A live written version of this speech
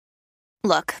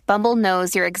Look, Bumble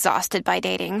knows you're exhausted by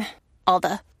dating. All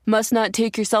the must not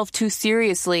take yourself too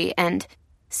seriously and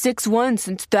 6'1"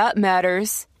 since that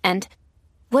matters. And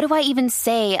what do I even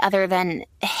say other than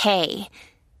hey?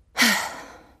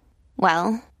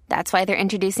 Well, that's why they're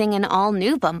introducing an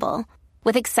all-new Bumble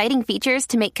with exciting features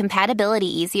to make compatibility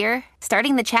easier,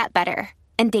 starting the chat better,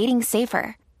 and dating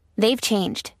safer. They've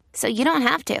changed, so you don't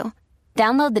have to.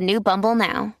 Download the new Bumble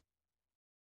now.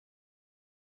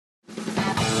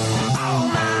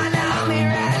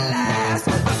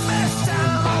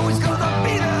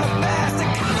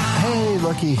 Hey,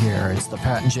 looky here. It's the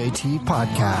Pat and JT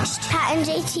podcast. Pat and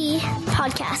JT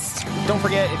podcast. Don't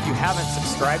forget, if you haven't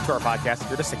subscribed to our podcast, if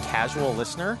you're just a casual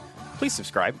listener, please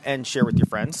subscribe and share with your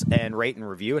friends and rate and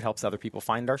review. It helps other people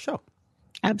find our show.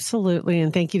 Absolutely.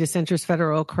 And thank you to Centris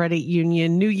Federal Credit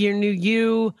Union. New year, new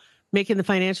you. Making the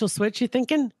financial switch, you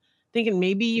thinking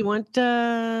maybe you want,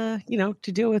 to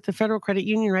deal with the Federal Credit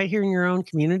Union right here in your own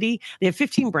community. They have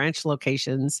 15 branch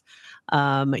locations.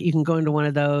 You can go into one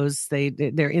of those.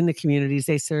 They're in the communities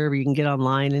they serve. You can get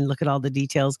online and look at all the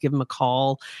details, give them a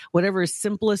call, whatever is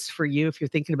simplest for you. If you're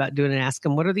thinking about doing it, ask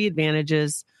them, what are the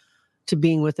advantages to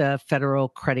being with a Federal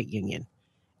Credit Union?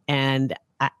 And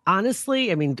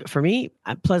honestly, for me,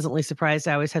 I'm pleasantly surprised.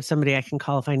 I always have somebody I can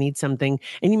call if I need something.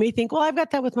 And you may think, well, I've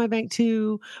got that with my bank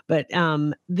too. But they're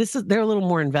a little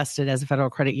more invested as a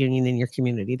Federal Credit Union in your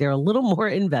community. They're a little more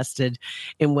invested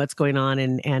in what's going on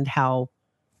and how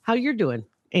you're doing.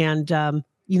 And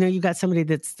you've got somebody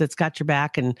that's got your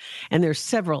back. And there's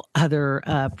several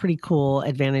other pretty cool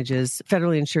advantages.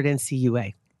 Federally insured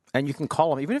NCUA. And you can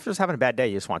call them, even if you're just having a bad day,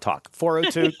 you just want to talk.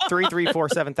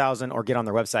 402-334-7000 or get on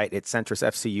their website at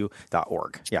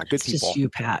centrisfcu.org. Yeah, good people. It's just you,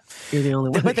 Pat. You're the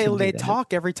only one. But they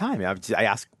talk every time. I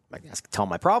tell them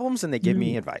my problems, and they give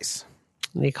me advice.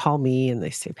 And they call me, and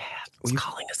they say, Pat, it's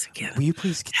calling us again. Will you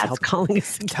please calling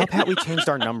us again. Tell Pat we changed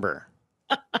our number.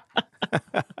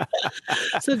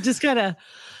 So just got to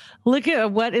look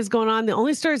at what is going on. The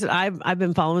only stories that I've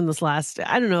been following this last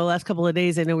couple of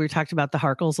days, I know we talked about the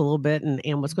Harkles a little bit and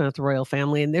what's going on with the royal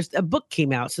family. And there's a book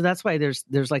came out. So that's why there's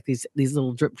like these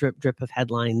little drip of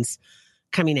headlines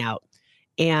coming out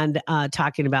and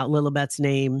talking about Lilibet's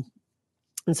name.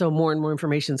 And so more and more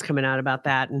information is coming out about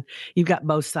that. And you've got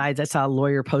both sides. I saw a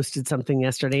lawyer posted something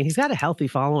yesterday, and he's got a healthy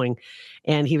following.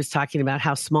 And he was talking about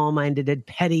how small-minded and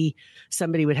petty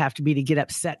somebody would have to be to get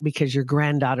upset because your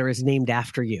granddaughter is named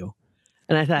after you.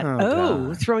 And I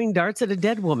thought, throwing darts at a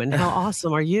dead woman. How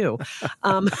awesome are you?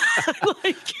 And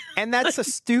that's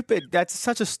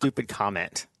such a stupid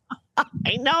comment.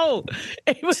 I know.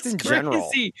 It was in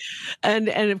crazy. General.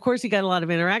 And of course, he got a lot of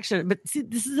interaction. But see,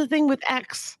 this is the thing with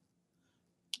X.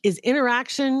 Is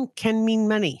interaction can mean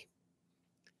money.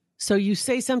 So you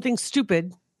say something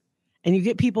stupid and you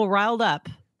get people riled up,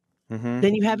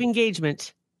 then you have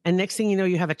engagement, and next thing you know,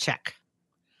 you have a check.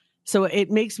 So it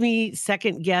makes me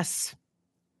second guess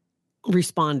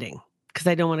responding because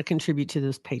I don't want to contribute to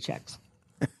those paychecks.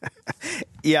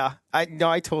 Yeah, I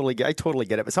totally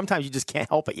get it. But sometimes you just can't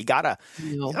help it. You gotta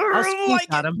like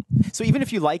it. So even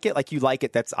if you like it,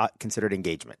 that's considered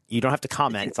engagement. You don't have to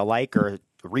comment. It's a like or a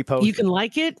repost. You can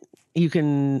like it. You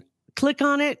can click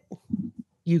on it.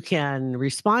 You can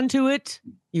respond to it.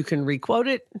 You can requote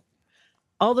it.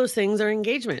 All those things are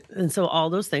engagement. And so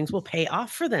all those things will pay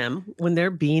off for them when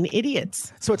they're being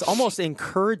idiots. So it's almost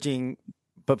encouraging,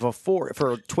 but for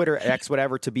Twitter, X,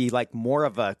 whatever, to be like more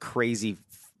of a crazy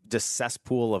just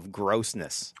cesspool of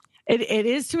grossness. It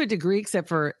is to a degree, except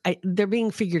for they're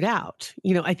being figured out.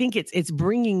 I think it's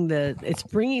bringing the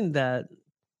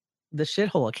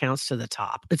shithole accounts to the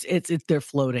top. They're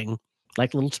floating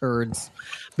like little turds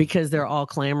because they're all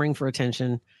clamoring for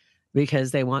attention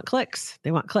because they want clicks.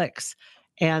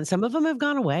 And some of them have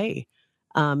gone away.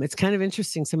 It's kind of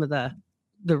interesting. Some of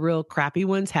the real crappy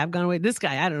ones have gone away. This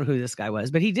guy, I don't know who this guy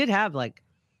was, but he did have like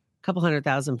a couple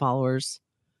 100,000 followers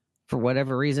for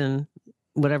whatever reason,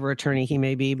 whatever attorney he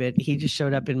may be, but he just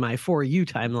showed up in my For You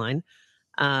timeline.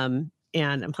 And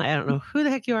I'm like, I don't know who the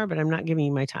heck you are, but I'm not giving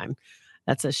you my time.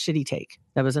 That's a shitty take.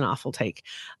 That was an awful take.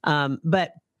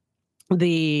 But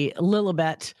the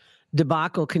Lilibet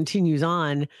debacle continues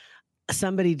on.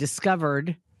 Somebody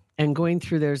discovered and going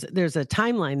through, there's a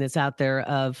timeline that's out there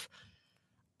of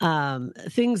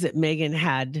things that Meghan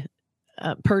had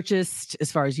purchased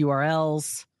as far as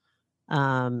URLs,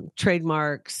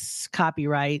 trademarks,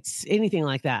 copyrights, anything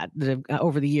like that have,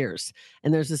 over the years.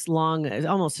 And there's this long,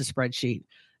 almost a spreadsheet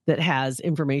that has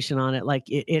information on it. Like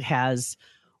it has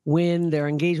when their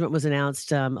engagement was announced,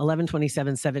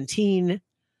 11/27/17.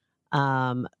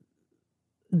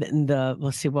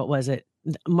 Let's see, what was it?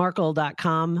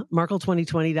 Markle.com,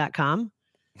 Markle2020.com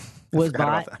was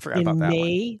bought in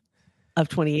May of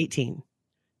 2018.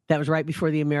 That was right before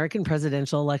the American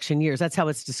presidential election years. That's how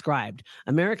it's described.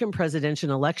 American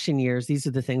presidential election years, these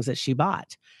are the things that she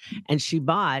bought. And she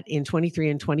bought in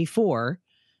 23 and 24,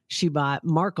 she bought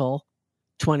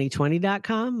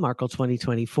Markle2020.com, Markle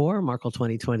 2024, Markle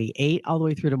 2028, all the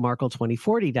way through to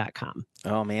Markle2040.com.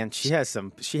 Oh man, she had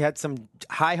some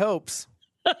high hopes.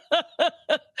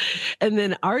 And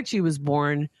then Archie was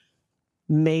born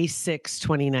May 6,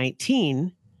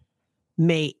 2019.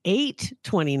 May 8,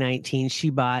 2019, she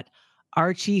bought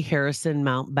Archie Harrison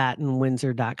Mountbatten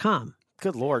Windsor.com.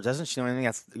 Good Lord, doesn't she know anything?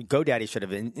 That's GoDaddy should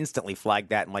have instantly flagged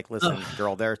that and like, listen,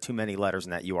 girl, there are too many letters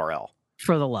in that URL.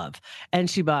 For the love.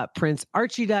 And she bought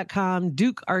PrinceArchie.com,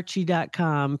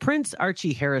 DukeArchie.com,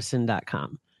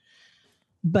 PrinceArchieHarrison.com.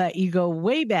 But you go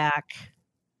way back.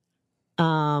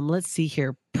 Let's see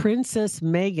here. Princess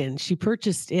Meghan, she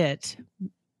purchased it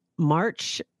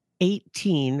March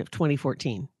 18 of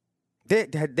 2014. They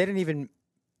hadn't even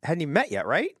met yet,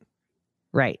 right?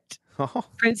 Right. Oh.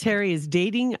 Prince Harry is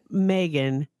dating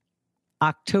Meghan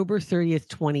October 30th,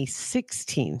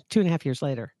 2016, 2.5 years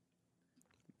later.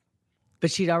 But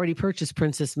she'd already purchased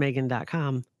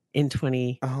PrincessMeghan.com in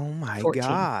 2014. Oh my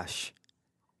gosh.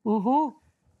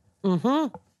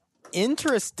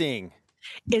 Interesting.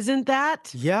 Isn't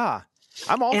that? Yeah.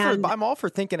 I'm all for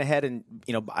thinking ahead, and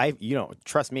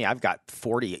trust me, I've got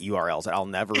 40 URLs that I'll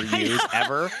never use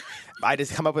ever. I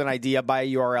just come up with an idea, buy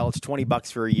a URL, it's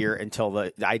 $20 for a year until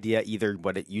the idea either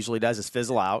what it usually does is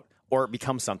fizzle out or it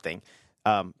becomes something.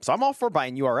 So I'm all for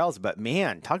buying URLs, but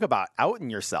man, talk about outing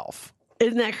yourself.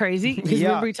 Isn't that crazy? Because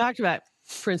remember we talked about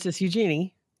Princess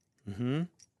Eugenie,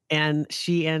 and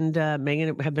she and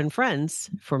Meghan have been friends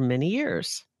for many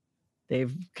years.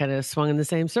 They've kind of swung in the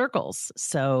same circles.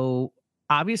 So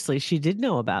obviously she did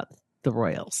know about the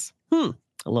royals a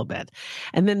little bit.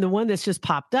 And then the one that's just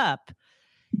popped up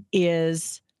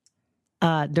is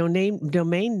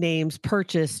domain names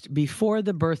purchased before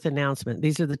the birth announcement.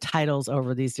 These are the titles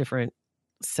over these different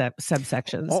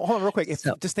subsections. Hold on real quick.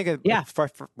 Just think of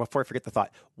before I forget the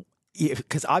thought.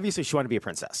 Because obviously she wanted to be a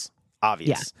princess.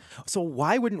 Obvious. Yeah. So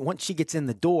why wouldn't, once she gets in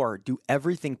the door, do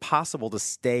everything possible to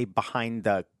stay behind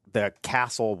the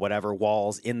castle, whatever,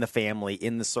 walls, in the family,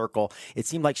 in the circle? It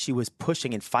seemed like she was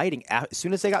pushing and fighting. As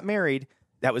soon as they got married,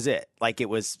 that was it. Like it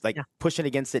was like pushing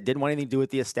against it. Didn't want anything to do with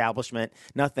the establishment.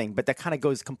 Nothing. But that kind of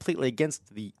goes completely against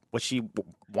what she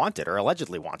wanted or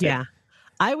allegedly wanted. Yeah,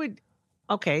 I would.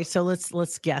 Okay, so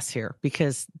let's guess here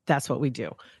because that's what we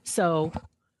do. So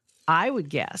I would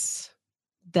guess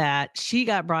that she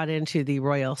got brought into the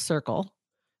royal circle.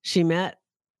 She met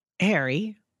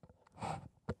Harry,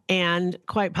 and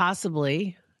quite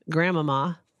possibly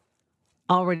Grandmama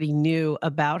already knew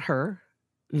about her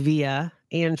via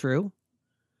Andrew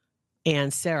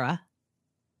and Sarah,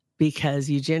 because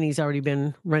Eugenie's already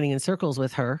been running in circles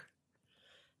with her.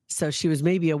 So she was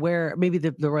maybe aware, maybe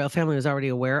the royal family was already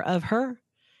aware of her.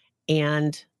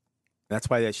 And that's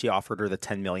why she offered her the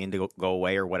 $10 million to go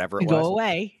away or whatever it was. Go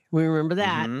away. We remember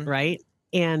that, right?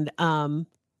 And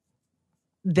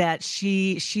that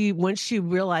she once she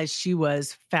realized she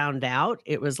was found out,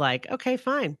 it was like, okay,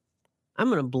 fine. I'm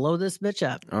going to blow this bitch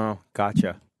up. Oh,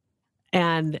 gotcha.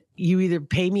 And you either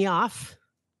pay me off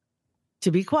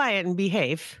to be quiet and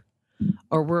behave,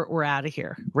 or we're out of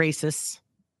here. Racists.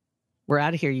 We're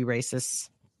out of here, you racists.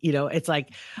 You know, it's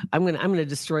like, I'm gonna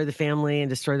destroy the family and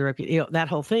destroy the reputation. You know, that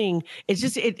whole thing. It's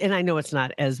just and I know it's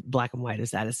not as black and white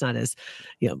as that. It's not as,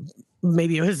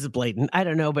 maybe it was blatant. I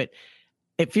don't know, but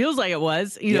it feels like it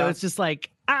was. You know, it's just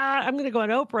like, I'm gonna go on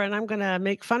Oprah and I'm gonna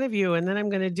make fun of you, and then I'm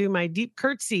gonna do my deep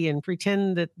curtsy and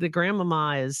pretend that the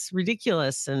grandmama is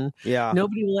ridiculous, and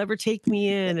nobody will ever take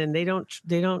me in, and they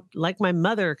don't like my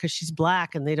mother because she's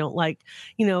black, and they don't like,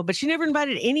 but she never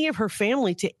invited any of her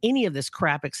family to any of this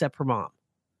crap except her mom.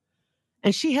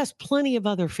 And she has plenty of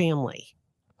other family,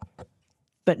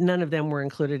 but none of them were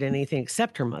included in anything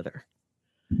except her mother,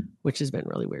 which has been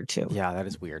really weird too. Yeah, that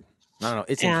is weird. I don't know.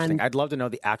 It's interesting. I'd love to know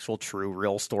the actual true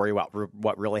real story about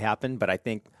what really happened, but I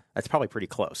think that's probably pretty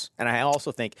close. And I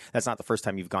also think that's not the first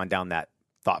time you've gone down that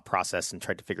thought process and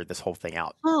tried to figure this whole thing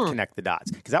out, connect the dots,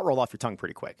 because that rolled off your tongue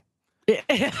pretty quick.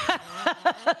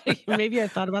 Maybe I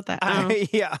thought about that.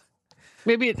 Yeah.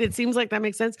 Maybe it seems like that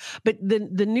makes sense. But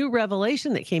the new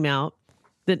revelation that came out,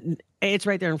 that it's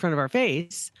right there in front of our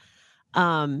face.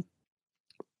 Okay,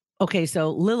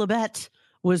 so Lilibet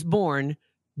was born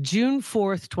June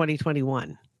 4th,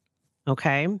 2021.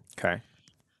 Okay.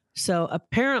 So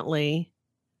apparently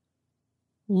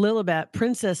Lilibet,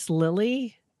 Princess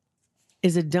Lily,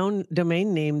 is a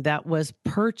domain name that was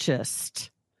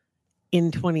purchased in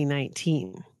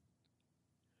 2019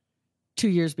 2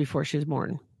 years before she was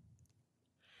born.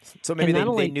 So maybe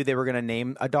they knew they were going to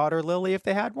name a daughter Lily if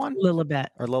they had one? Lilibet.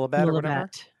 Or Lilibet or whatever?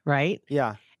 Right?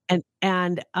 Yeah.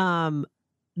 And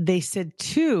they said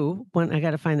too, when I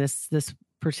got to find this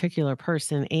particular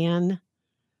person, Anne.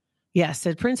 Yeah,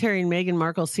 said Prince Harry and Meghan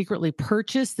Markle secretly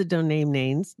purchased the domain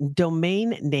names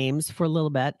for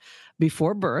Lilibet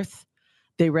before birth.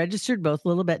 They registered both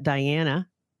Lilibet Diana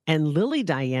and Lily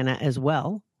Diana as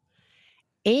well.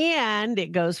 And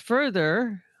it goes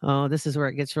further. Oh, this is where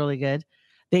it gets really good.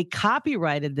 They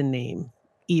copyrighted the name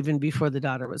even before the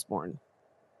daughter was born.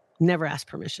 Never asked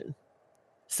permission.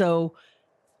 So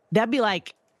that'd be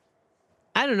like,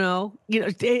 I don't know.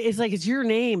 It's like it's your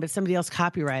name, but somebody else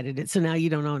copyrighted it, so now you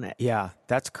don't own it. Yeah,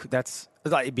 that's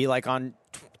it'd be like on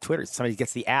Twitter. Somebody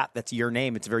gets the app that's your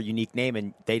name. It's a very unique name,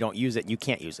 and they don't use it. And you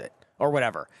can't use it or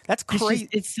whatever. That's crazy.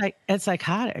 It's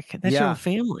psychotic. That's your own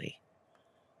family.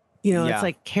 It's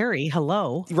like Carrie.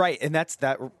 Hello, right? And that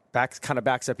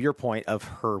backs up your point of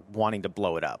her wanting to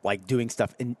blow it up, like doing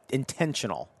stuff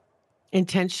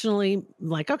intentionally,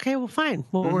 like, okay, well, fine.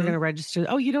 Well, we're going to register.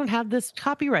 Oh, you don't have this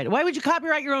copyright. Why would you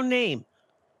copyright your own name?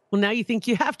 Well, now you think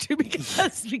you have to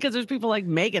because there's people like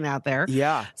Meghan out there.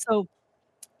 Yeah. So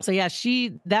yeah,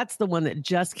 that's the one that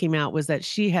just came out, was that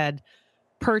she had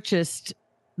purchased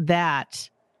that.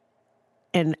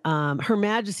 And Her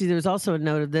Majesty, there was also a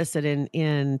note of this that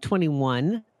in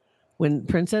 21, when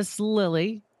Princess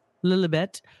Lilibet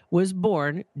was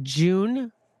born,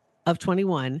 June of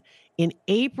 21, in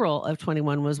April of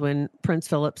 21 was when Prince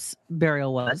Philip's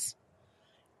burial was.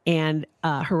 And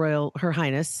Her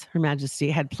Highness, Her Majesty,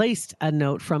 had placed a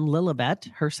note from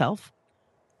Lilibet herself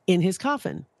in his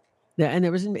coffin. And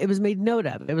it was made note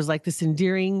of. It was like this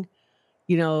endearing,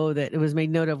 that it was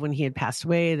made note of when he had passed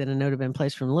away, that a note had been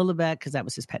placed from Lilibet because that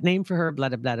was his pet name for her, blah,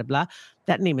 blah, blah, blah.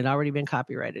 That name had already been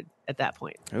copyrighted at that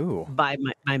point. Ooh. by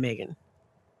Meghan.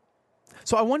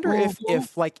 So I wonder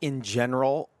if like in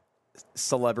general,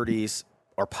 celebrities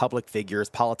or public figures,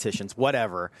 politicians,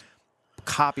 whatever,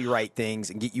 copyright things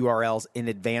and get URLs in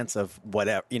advance of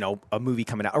whatever, a movie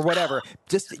coming out or whatever,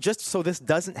 just so this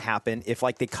doesn't happen, if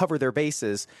like they cover their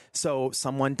bases so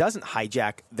someone doesn't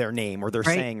hijack their name or their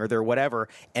saying or their whatever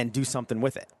and do something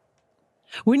with it.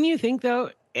 Wouldn't you think though,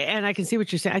 and I can see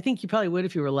what you're saying, I think you probably would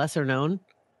if you were lesser known,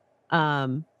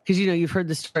 because you've heard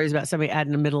the stories about somebody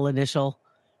adding a middle initial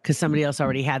because somebody else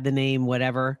already had the name,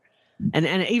 whatever. And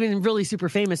even really super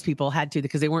famous people had to,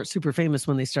 because they weren't super famous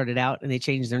when they started out and they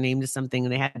changed their name to something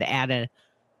and they had to add an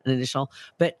initial.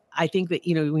 But I think that,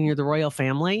 when you're the royal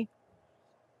family,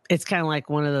 it's kind of like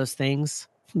one of those things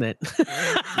that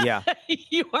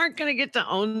you aren't going to get to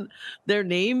own their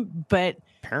name, but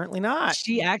apparently not.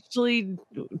 She actually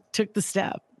took the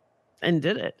step and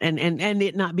did it. And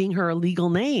it not being her legal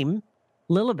name,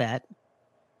 Lilibet,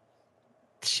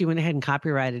 she went ahead and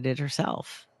copyrighted it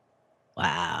herself.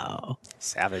 Wow.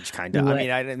 Savage, kind of. I mean,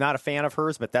 I'm not a fan of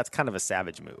hers, but that's kind of a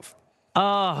savage move.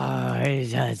 Oh,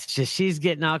 it's just, she's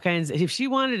getting all kinds. If she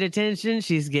wanted attention,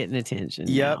 she's getting attention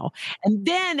now. And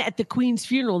then at the Queen's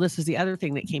funeral, this was the other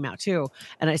thing that came out too.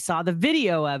 And I saw the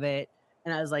video of it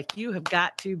and I was like, you have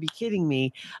got to be kidding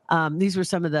me. These were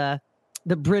some of the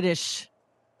British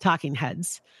talking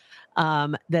heads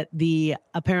that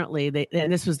apparently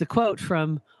and this was the quote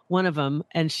from one of them,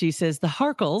 and she says, the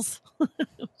Harkles, which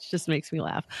just makes me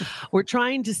laugh, were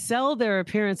trying to sell their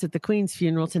appearance at the Queen's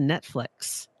funeral to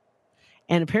Netflix.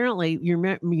 And apparently, you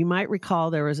might recall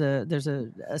there's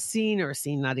a scene,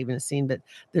 not even a scene, but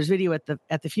there's video at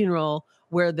the funeral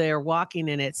where they're walking,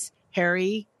 and it's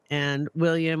Harry and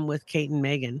William with Kate and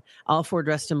Meghan, all four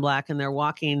dressed in black, and they're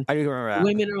walking. I do remember that.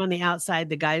 Women are on the outside,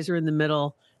 the guys are in the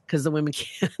middle, because the women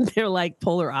can't. They're like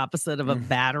polar opposite of a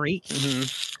battery.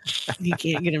 Mm-hmm. You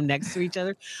can't get them next to each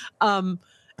other.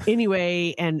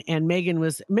 Anyway, and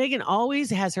Meghan always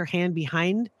has her hand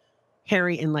behind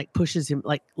Harry and like pushes him,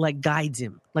 like guides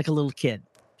him like a little kid.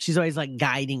 She's always like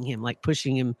guiding him, like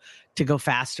pushing him to go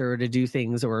faster or to do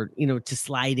things, or to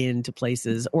slide into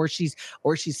places, or she's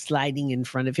sliding in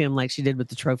front of him like she did with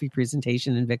the trophy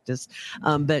presentation in Invictus.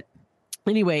 But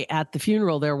anyway, at the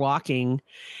funeral, they're walking,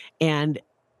 and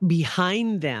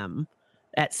behind them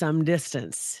at some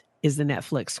distance is the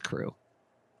Netflix crew,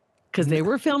 because they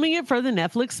were filming it for the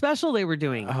Netflix special they were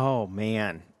doing. Oh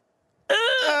man,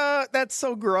 that's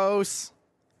so gross.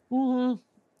 Mm-hmm.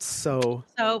 So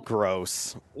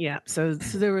gross. Yeah. So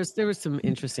there was some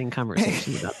interesting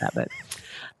conversation about that, but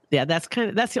yeah,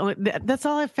 that's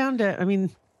all I found. I mean,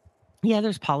 yeah,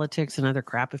 there's politics and other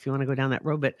crap if you want to go down that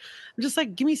road, but I'm just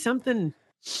like, give me something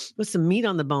with some meat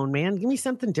on the bone, man. Give me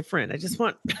something different. I just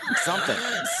want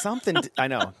something. I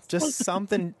know, just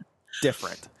something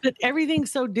different. But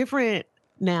everything's so different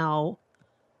now.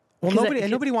 Well,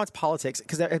 nobody wants politics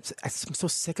because I'm so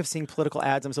sick of seeing political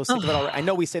ads. I'm so sick of it already. I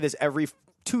know we say this every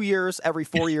 2 years, every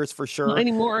 4 years for sure. Well,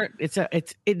 anymore,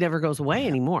 it never goes away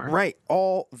anymore. Right,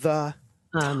 all the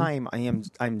time.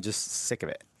 I'm just sick of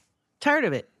it. Tired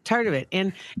of it.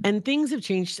 And things have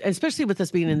changed, especially with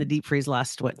us being in the deep freeze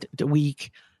last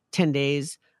week, 10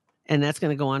 days, and that's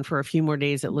going to go on for a few more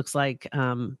days. It looks like.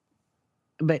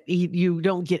 But you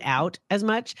don't get out as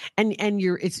much, and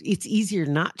it's easier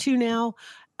not to now.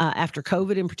 After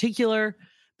COVID in particular,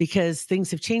 because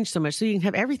things have changed so much. So you can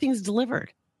have everything's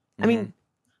delivered. I mean,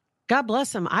 God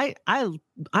bless them.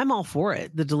 I'm all for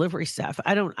it. The delivery stuff.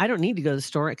 I don't need to go to the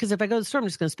store because if I go to the store, I'm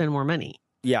just going to spend more money.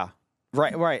 Yeah.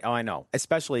 Right. Oh, I know.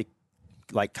 Especially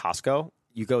like Costco.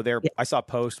 You go there. Yeah. I saw a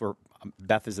post where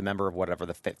Beth is a member of whatever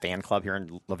the fan club here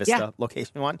in La Vista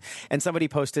location one. And somebody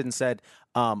posted and said,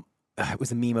 it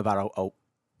was a meme about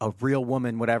a real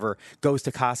woman, whatever, goes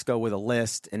to Costco with a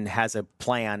list and has a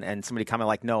plan. And somebody commented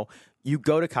like, no, you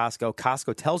go to Costco.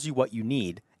 Costco tells you what you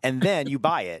need and then you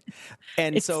buy it.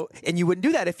 And and you wouldn't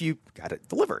do that if you got it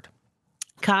delivered.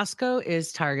 Costco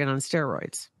is Target on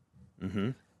steroids.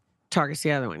 Mm-hmm. Target's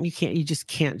the other one. You just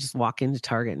can't walk into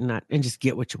Target and just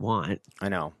get what you want. I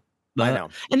know.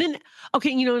 And then,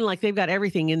 okay, like they've got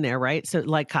everything in there, right? So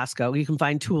like Costco, you can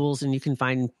find tools and you can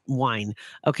find wine.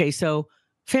 Okay, so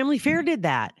Family Fare did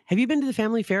that. Have you been to the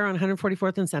Family Fare on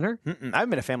 144th and Center? I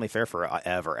haven't been to Family Fare for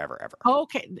ever. Oh,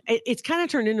 okay. It's kind of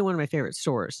turned into one of my favorite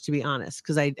stores, to be honest,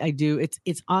 because I do.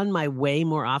 It's on my way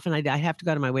more often. I have to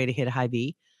go out of my way to hit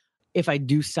Hy-Vee if I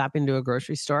do stop into a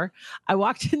grocery store. I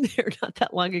walked in there not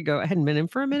that long ago. I hadn't been in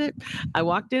for a minute. I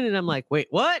walked in and I'm like, wait,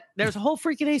 what? There's a whole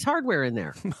freaking Ace Hardware in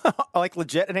there. Like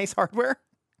legit an Ace Hardware?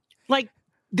 Like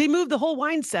they moved the whole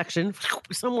wine section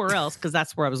somewhere else because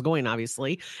that's where I was going,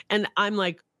 obviously. And I'm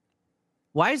like,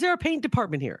 why is there a paint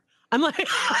department here? I'm like,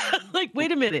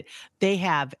 wait a minute. They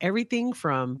have everything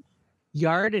from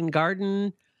yard and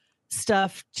garden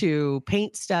stuff to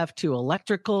paint stuff to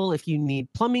electrical. If you need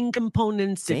plumbing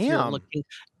components, if you're looking,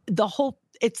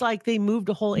 it's like they moved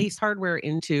a whole Ace Hardware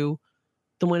into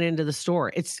the one end of the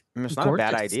store. It's not gorgeous.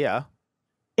 A bad idea.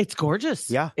 It's gorgeous.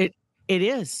 Yeah, it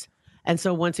is. And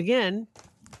so once again,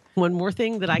 one more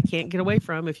thing that I can't get away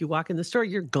from: if you walk in the store,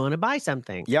 you're gonna buy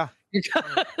something. Yeah.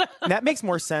 That makes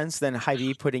more sense than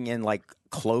Hy-Vee putting in like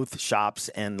clothes shops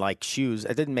and like shoes.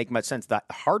 It didn't make much sense. That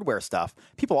hardware stuff,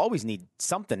 people always need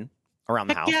something around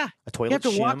the house. Yeah, a toilet. You have to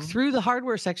shim. Walk through the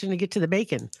hardware section to get to the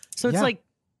bacon. So it's like,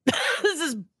 this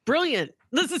is brilliant.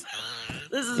 This is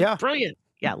brilliant.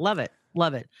 Yeah, love it.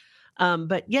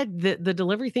 But yeah, the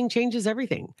delivery thing changes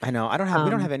everything. I know. We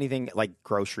don't have anything like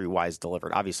grocery wise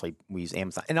delivered. Obviously, we use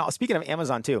Amazon. And speaking of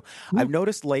Amazon too, I've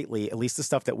noticed lately, at least the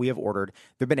stuff that we have ordered,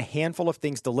 there've been a handful of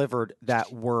things delivered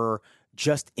that were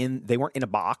they weren't in a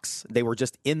box. They were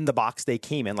just in the box they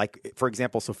came in. Like, for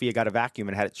example, Sophia got a vacuum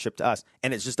and had it shipped to us,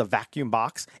 and it's just a vacuum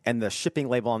box and the shipping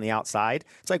label on the outside.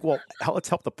 It's like, well, let's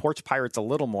help the porch pirates a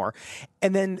little more.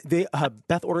 And then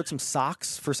Beth ordered some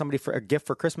socks for somebody for a gift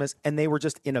for Christmas, and they were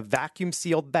just in a vacuum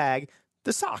sealed bag,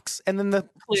 the socks, and then the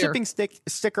shipping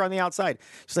sticker on the outside.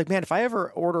 She's like, man, if I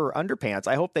ever order underpants,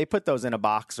 I hope they put those in a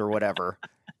box or whatever.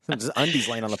 Just undies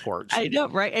laying on the porch. I know,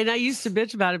 right? And I used to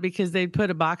bitch about it because they'd put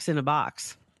a box in a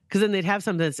box. Because then they'd have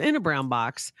something that's in a brown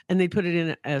box and they'd put it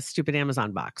in a stupid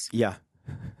Amazon box. Yeah.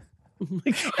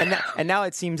 and now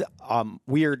it seems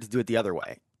weird to do it the other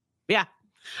way. Yeah.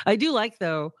 I do like,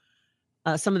 though,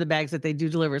 some of the bags that they do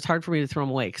deliver. It's hard for me to throw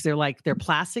them away because they're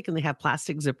plastic and they have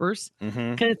plastic zippers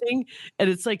kind of thing. And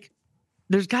it's like,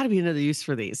 there's got to be another use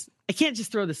for these. I can't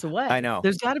just throw this away. I know.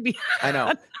 There's got to be. I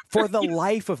know. For the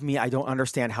life of me, I don't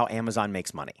understand how Amazon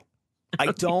makes money. I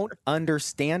don't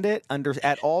understand it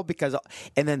at all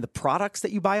and then the products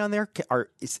that you buy on there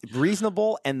it's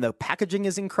reasonable and the packaging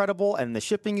is incredible and the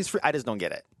shipping is free. I just don't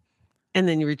get it. And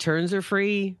then your returns are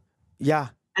free. Yeah.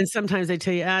 And sometimes they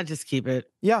tell you, just keep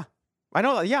it. Yeah. I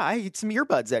know. Yeah. I had some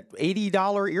earbuds at $80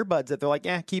 earbuds that they're like,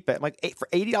 keep it. I'm like, for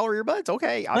 $80 earbuds?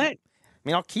 Okay.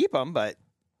 I'll keep them, but.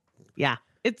 Yeah.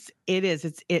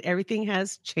 Everything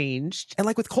has changed. And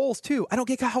like with Kohl's too, I don't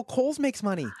get how Kohl's makes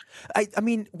money. I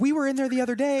mean, we were in there the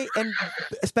other day and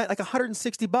spent like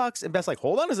 $160 and Beth's like,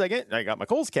 hold on a second. I got my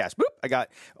Kohl's cash. Boop.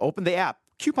 Opened the app,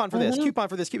 coupon for this, coupon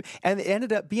for this, and it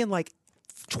ended up being like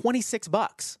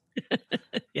 $26.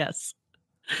 Yes.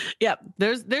 Yeah.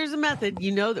 There's a method,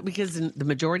 that because the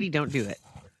majority don't do it.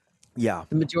 Yeah.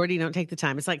 The majority don't take the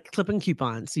time. It's like clipping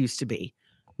coupons used to be.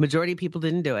 Majority of people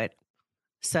didn't do it.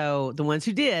 So the ones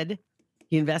who did,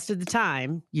 you invested the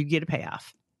time, you'd get a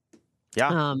payoff.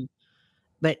 Yeah.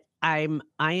 But I am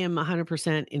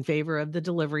 100% in favor of the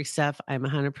delivery stuff. I'm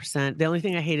 100%. The only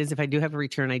thing I hate is if I do have a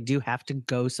return, I do have to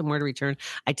go somewhere to return.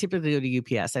 I typically go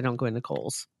to UPS. I don't go into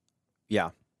Kohl's. Yeah.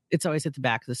 It's always at the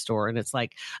back of the store. And it's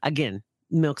like, again,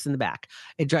 milk's in the back.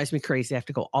 It drives me crazy. I have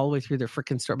to go all the way through their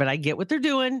freaking store, but I get what they're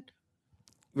doing.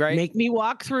 Right. Make me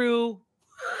walk through.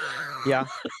 Yeah.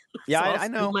 Yeah. So I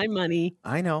know my money.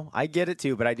 I know. I get it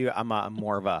too, but I'm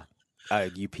more of a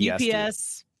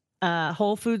UPS.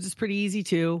 Whole Foods is pretty easy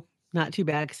too. Not too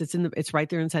bad because it's right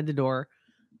there inside the door.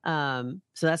 So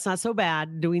that's not so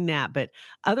bad doing that. But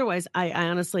otherwise, I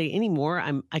honestly anymore,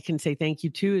 I can say thank you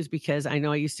too, is because I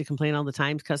know I used to complain all the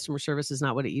time. Customer service is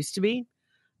not what it used to be.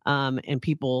 And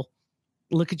people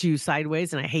look at you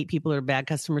sideways, and I hate people that are bad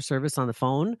customer service on the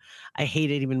phone. I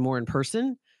hate it even more in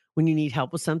person when you need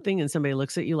help with something and somebody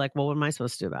looks at you like, well, what am I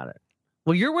supposed to do about it?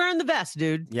 Well, you're wearing the vest,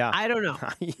 dude. Yeah. I don't know.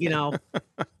 You know.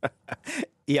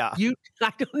 Yeah.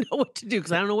 I don't know what to do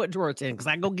because I don't know what drawer it's in because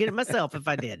I go get it myself if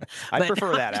I did. I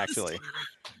prefer that actually.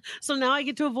 So now I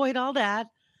get to avoid all that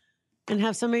and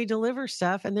have somebody deliver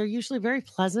stuff, and they're usually very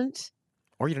pleasant.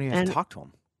 Or you don't even have to talk to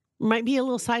them. Might be a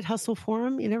little side hustle for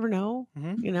them. You never know,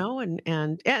 you know, and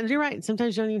you're right.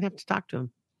 Sometimes you don't even have to talk to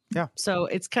them. Yeah. So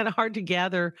it's kind of hard to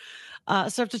gather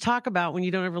stuff to talk about when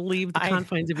you don't ever leave the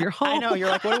confines of your home. I know. You're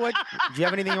like, what? Do you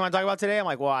have anything you want to talk about today? I'm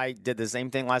like, well, I did the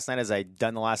same thing last night as I'd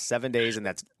done the last 7 days, and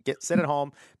that's sit at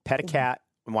home, pet a cat,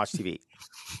 and watch TV.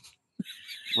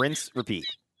 Rinse, repeat,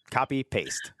 copy,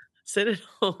 paste. Sit at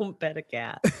home, pet a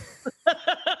cat.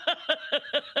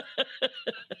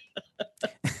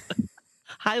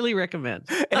 Highly recommend.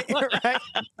 Right?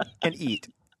 And eat.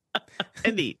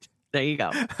 And eat. There you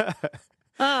go.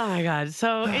 Oh my God.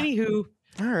 So anywho.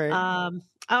 All right.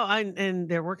 And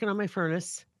they're working on my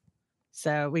furnace.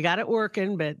 So we got it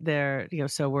working, but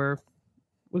so we're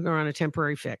going on a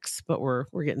temporary fix, but we're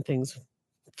getting things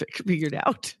figured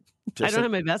out. I don't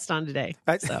have my vest on today.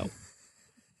 So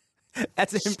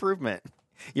that's an improvement.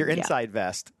 Your inside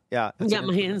vest. Yeah. Yeah,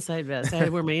 my inside vest. I had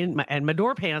to wear my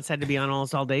door pants had to be on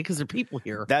almost all day because there are people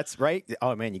here. That's right.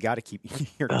 Oh man, you got to keep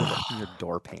your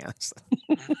door pants.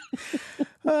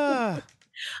 All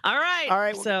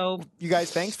right. So you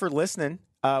guys, thanks for listening.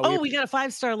 We got a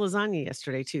 5-star lasagna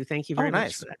yesterday too. Thank you very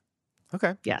much for that.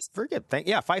 Okay. Yes. Very good.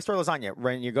 5-star lasagna.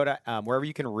 When you go to wherever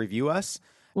you can review us,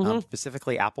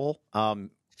 specifically Apple, 5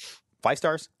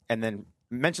 stars, and then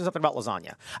mention something about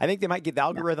lasagna. I think they might get the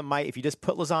algorithm might, if you just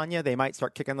put lasagna, they might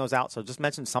start kicking those out. So just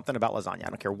mention something about lasagna. I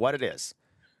don't care what it is.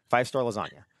 5-star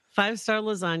lasagna. 5-star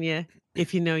lasagna.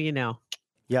 If you know, you know.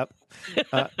 Yep.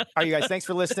 All right, you guys, thanks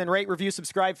for listening. Rate, review,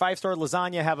 subscribe. 5-star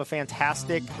lasagna. Have a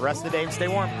fantastic rest of the day and stay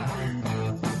warm.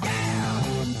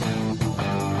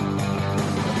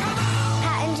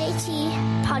 Pat and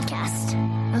JT Podcast,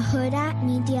 a Huda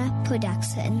Media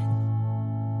Production.